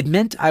 it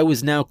meant I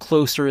was now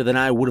closer than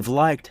I would have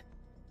liked,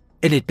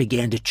 and it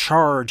began to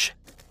charge.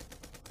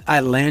 I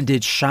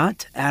landed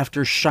shot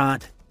after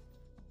shot.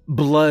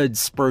 Blood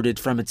spurted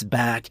from its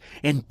back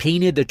and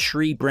painted the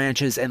tree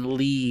branches and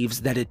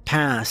leaves that it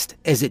passed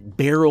as it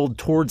barreled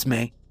towards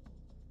me.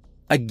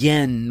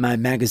 Again, my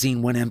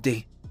magazine went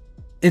empty.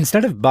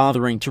 Instead of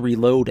bothering to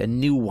reload a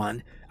new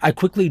one, I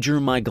quickly drew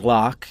my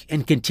Glock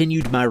and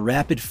continued my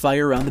rapid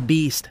fire on the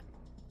beast.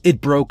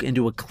 It broke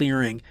into a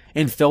clearing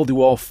and fell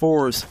to all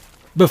fours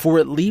before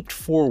it leaped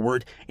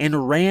forward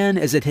and ran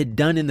as it had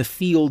done in the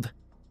field.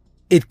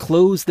 It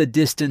closed the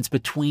distance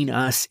between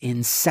us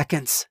in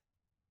seconds.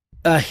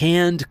 A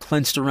hand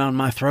clenched around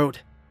my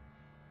throat,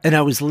 and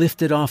I was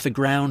lifted off the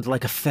ground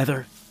like a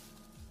feather.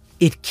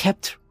 It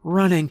kept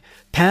running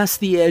past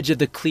the edge of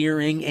the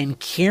clearing and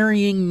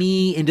carrying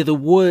me into the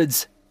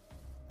woods.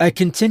 I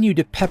continued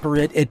to pepper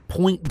it at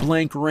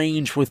point-blank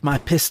range with my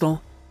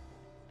pistol.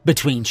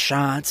 Between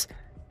shots,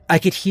 I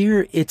could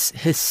hear its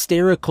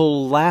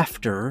hysterical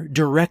laughter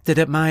directed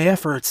at my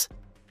efforts.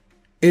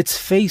 Its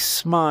face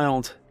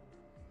smiled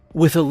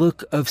with a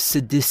look of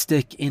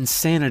sadistic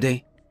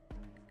insanity.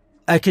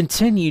 I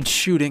continued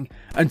shooting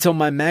until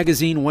my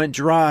magazine went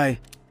dry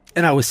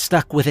and I was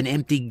stuck with an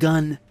empty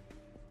gun.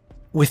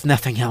 With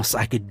nothing else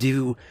I could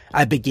do,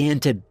 I began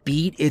to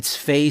beat its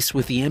face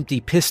with the empty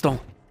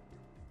pistol.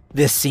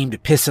 This seemed to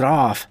piss it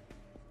off.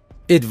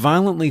 It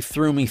violently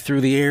threw me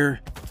through the air.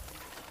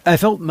 I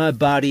felt my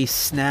body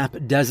snap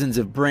dozens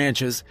of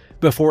branches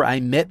before I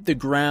met the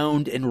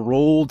ground and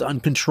rolled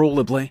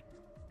uncontrollably.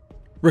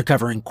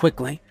 Recovering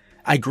quickly,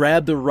 I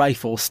grabbed the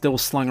rifle still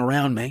slung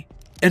around me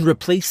and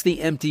replaced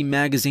the empty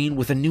magazine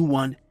with a new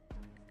one.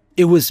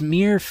 It was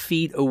mere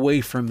feet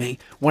away from me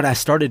when I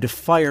started to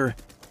fire.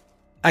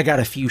 I got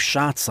a few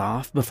shots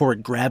off before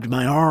it grabbed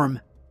my arm.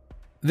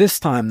 This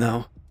time,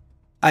 though,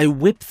 I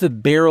whipped the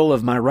barrel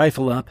of my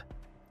rifle up,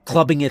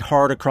 clubbing it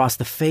hard across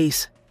the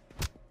face.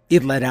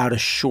 It let out a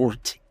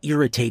short,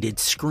 irritated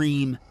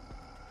scream.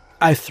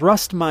 I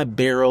thrust my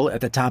barrel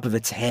at the top of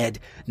its head,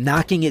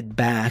 knocking it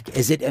back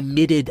as it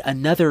emitted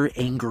another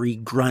angry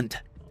grunt.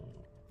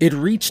 It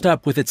reached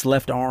up with its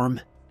left arm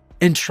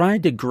and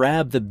tried to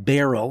grab the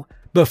barrel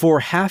before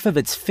half of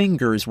its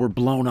fingers were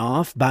blown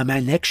off by my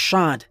next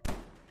shot.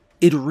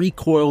 It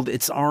recoiled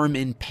its arm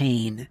in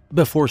pain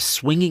before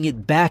swinging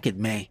it back at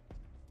me.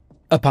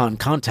 Upon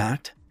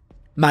contact,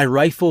 my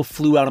rifle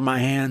flew out of my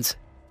hands,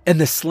 and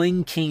the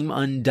sling came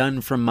undone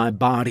from my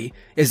body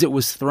as it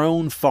was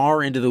thrown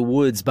far into the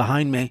woods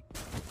behind me.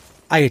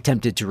 I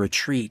attempted to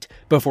retreat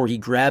before he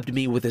grabbed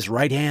me with his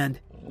right hand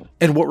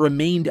and what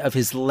remained of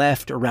his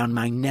left around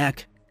my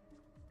neck.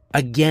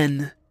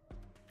 Again,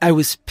 I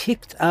was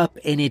picked up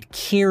and it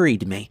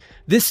carried me,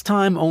 this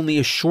time only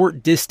a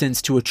short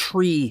distance to a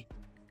tree.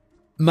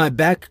 My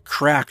back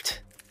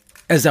cracked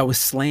as I was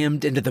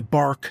slammed into the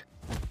bark.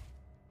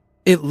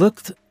 It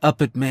looked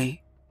up at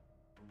me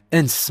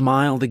and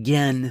smiled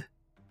again.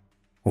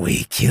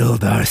 "We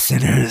killed our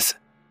sinners,"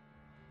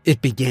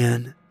 it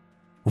began.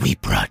 "We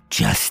brought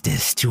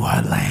justice to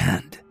our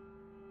land.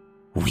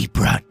 We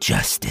brought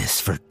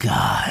justice for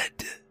God."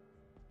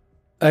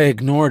 I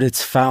ignored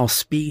its foul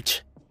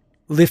speech,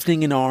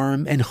 lifting an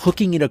arm and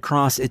hooking it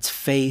across its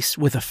face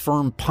with a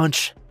firm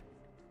punch.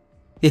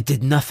 It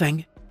did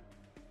nothing.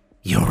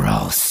 "You're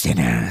all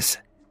sinners,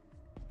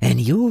 and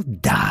you'll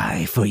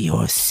die for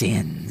your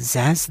sins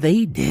as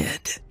they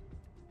did."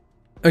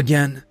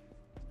 Again,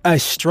 I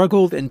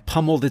struggled and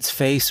pummeled its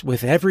face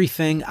with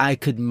everything I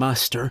could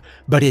muster,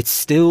 but it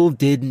still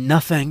did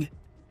nothing.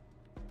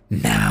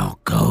 "Now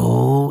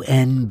go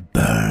and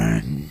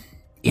burn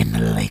in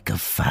the lake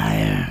of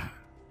fire,"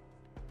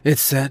 it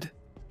said,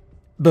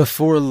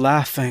 before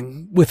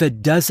laughing with a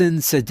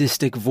dozen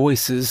sadistic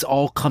voices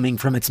all coming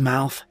from its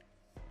mouth.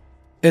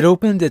 It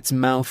opened its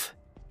mouth,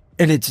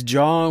 and its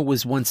jaw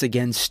was once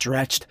again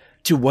stretched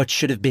to what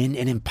should have been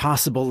an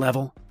impossible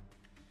level.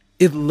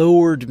 It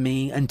lowered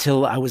me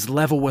until I was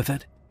level with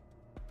it.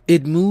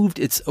 It moved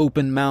its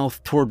open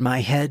mouth toward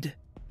my head,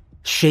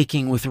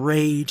 shaking with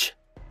rage,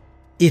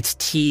 its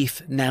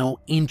teeth now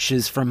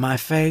inches from my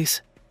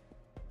face.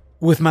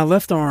 With my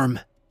left arm,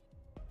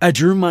 I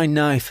drew my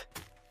knife,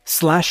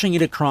 slashing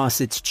it across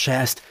its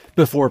chest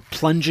before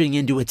plunging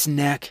into its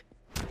neck.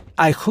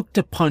 I hooked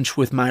a punch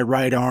with my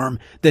right arm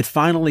that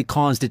finally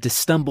caused it to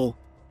stumble.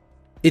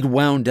 It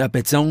wound up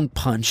its own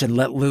punch and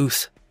let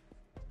loose.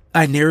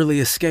 I narrowly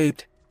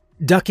escaped,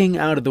 ducking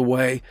out of the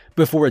way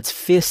before its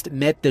fist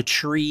met the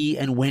tree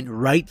and went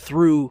right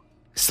through,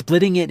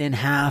 splitting it in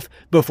half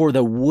before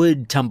the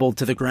wood tumbled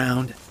to the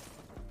ground.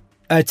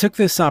 I took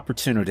this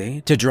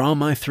opportunity to draw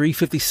my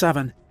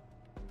 .357.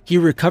 He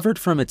recovered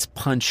from its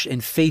punch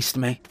and faced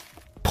me,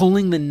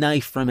 pulling the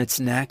knife from its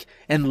neck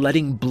and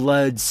letting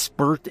blood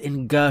spurt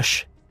and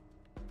gush.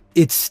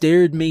 It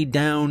stared me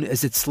down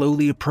as it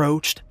slowly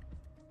approached.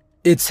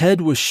 Its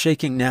head was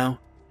shaking now,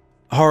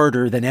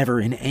 harder than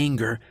ever in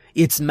anger.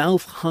 Its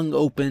mouth hung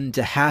open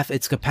to half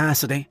its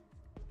capacity,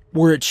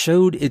 where it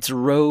showed its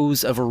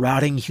rows of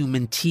rotting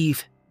human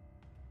teeth.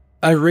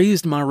 I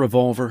raised my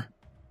revolver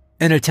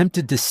and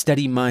attempted to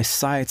steady my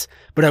sights,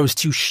 but I was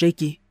too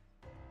shaky.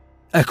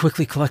 I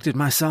quickly collected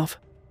myself.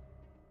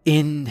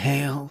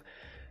 Inhale,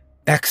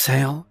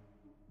 exhale.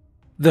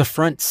 The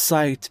front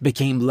sight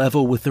became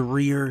level with the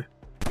rear.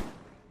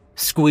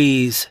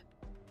 Squeeze.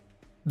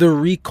 The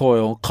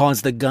recoil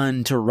caused the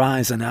gun to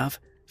rise enough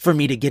for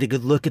me to get a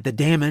good look at the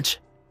damage.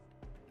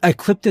 I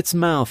clipped its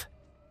mouth.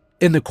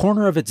 In the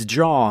corner of its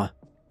jaw,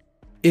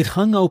 it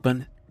hung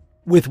open,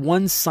 with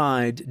one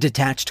side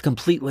detached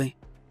completely.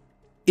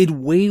 It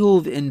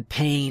wailed in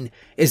pain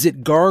as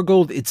it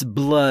gargled its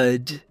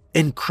blood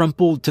and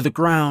crumpled to the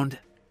ground.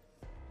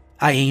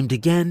 I aimed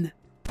again.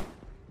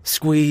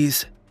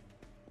 Squeeze.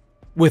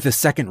 With a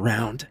second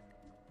round,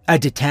 I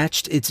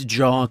detached its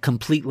jaw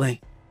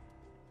completely.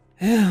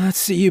 "Yeah, let's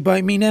see you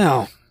bite me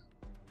now,"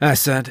 I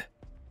said.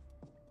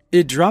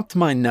 It dropped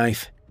my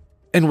knife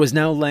and was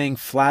now laying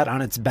flat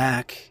on its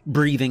back,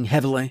 breathing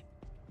heavily.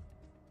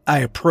 I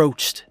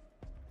approached,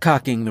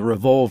 cocking the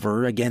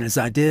revolver again as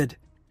I did.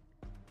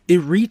 It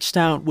reached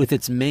out with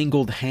its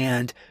mangled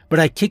hand, but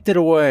I kicked it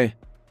away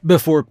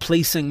before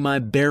placing my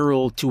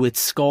barrel to its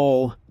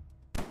skull.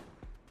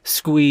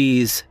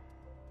 Squeeze.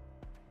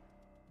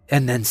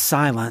 And then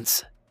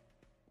silence.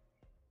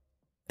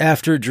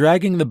 After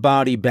dragging the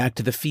body back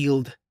to the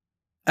field,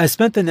 I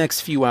spent the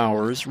next few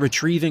hours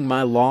retrieving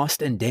my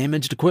lost and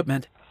damaged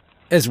equipment,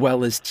 as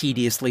well as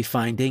tediously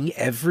finding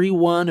every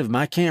one of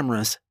my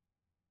cameras.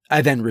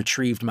 I then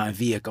retrieved my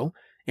vehicle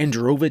and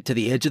drove it to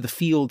the edge of the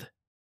field.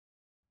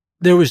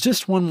 There was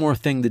just one more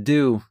thing to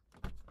do.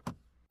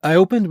 I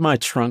opened my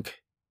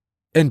trunk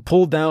and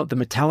pulled out the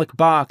metallic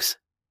box.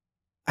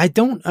 I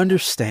don't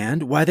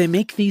understand why they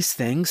make these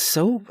things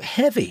so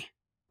heavy.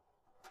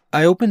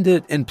 I opened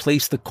it and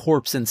placed the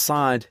corpse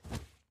inside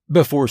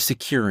before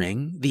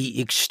securing the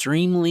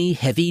extremely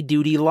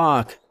heavy-duty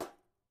lock.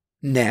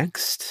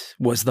 Next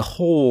was the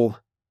hole.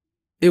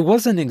 It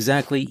wasn't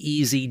exactly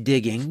easy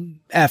digging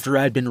after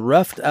I'd been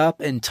roughed up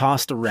and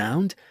tossed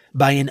around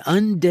by an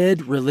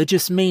undead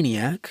religious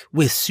maniac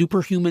with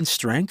superhuman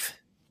strength,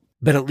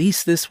 but at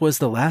least this was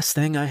the last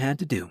thing I had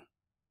to do.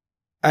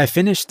 I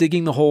finished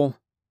digging the hole,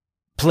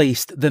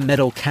 placed the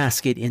metal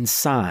casket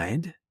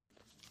inside,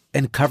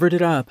 and covered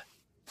it up.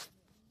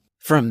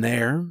 From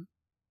there,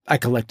 I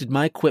collected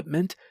my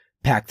equipment,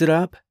 packed it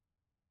up,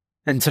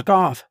 and took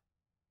off.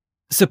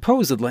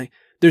 Supposedly,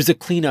 there's a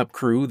cleanup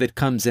crew that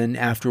comes in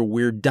after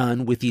we're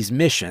done with these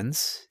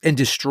missions and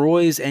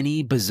destroys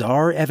any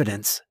bizarre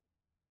evidence.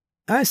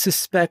 I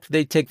suspect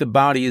they take the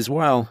body as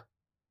well.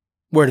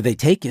 Where do they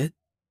take it?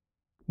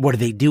 What do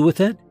they do with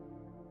it?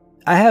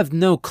 I have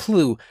no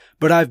clue,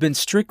 but I've been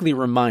strictly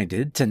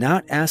reminded to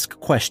not ask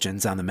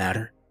questions on the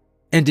matter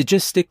and to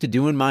just stick to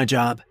doing my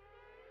job.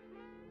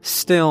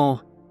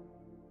 Still,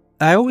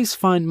 I always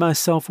find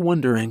myself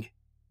wondering.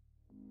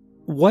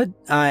 What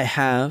I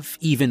have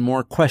even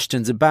more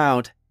questions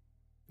about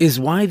is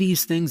why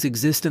these things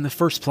exist in the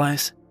first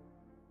place.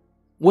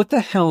 What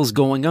the hell's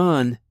going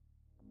on?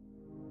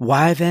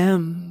 Why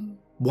them?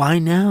 Why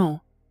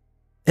now?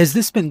 Has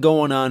this been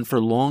going on for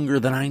longer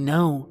than I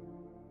know?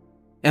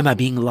 Am I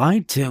being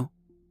lied to?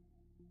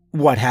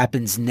 What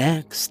happens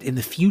next in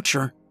the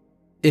future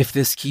if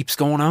this keeps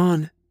going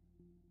on?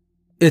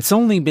 It's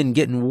only been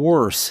getting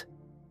worse.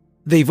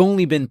 They've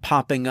only been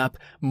popping up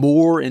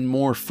more and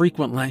more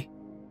frequently.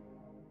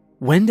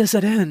 When does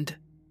it end?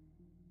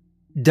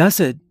 Does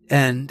it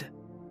end?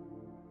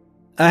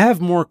 I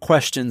have more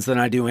questions than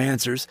I do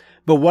answers,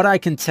 but what I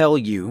can tell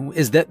you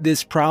is that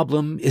this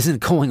problem isn't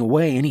going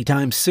away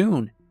anytime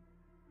soon.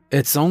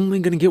 It's only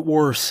going to get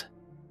worse.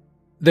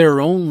 There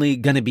are only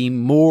going to be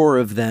more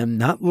of them,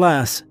 not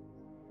less.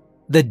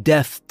 The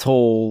death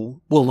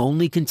toll will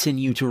only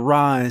continue to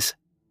rise.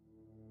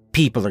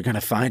 People are going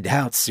to find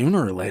out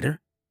sooner or later.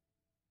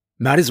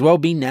 Might as well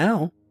be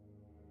now.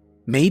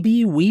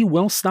 Maybe we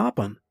will stop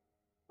them.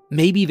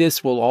 Maybe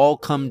this will all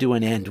come to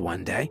an end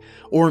one day,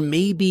 or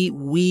maybe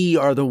we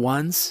are the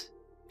ones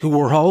who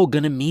are all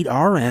going to meet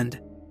our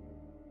end.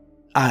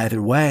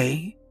 Either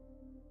way,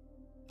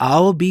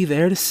 I'll be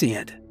there to see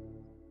it.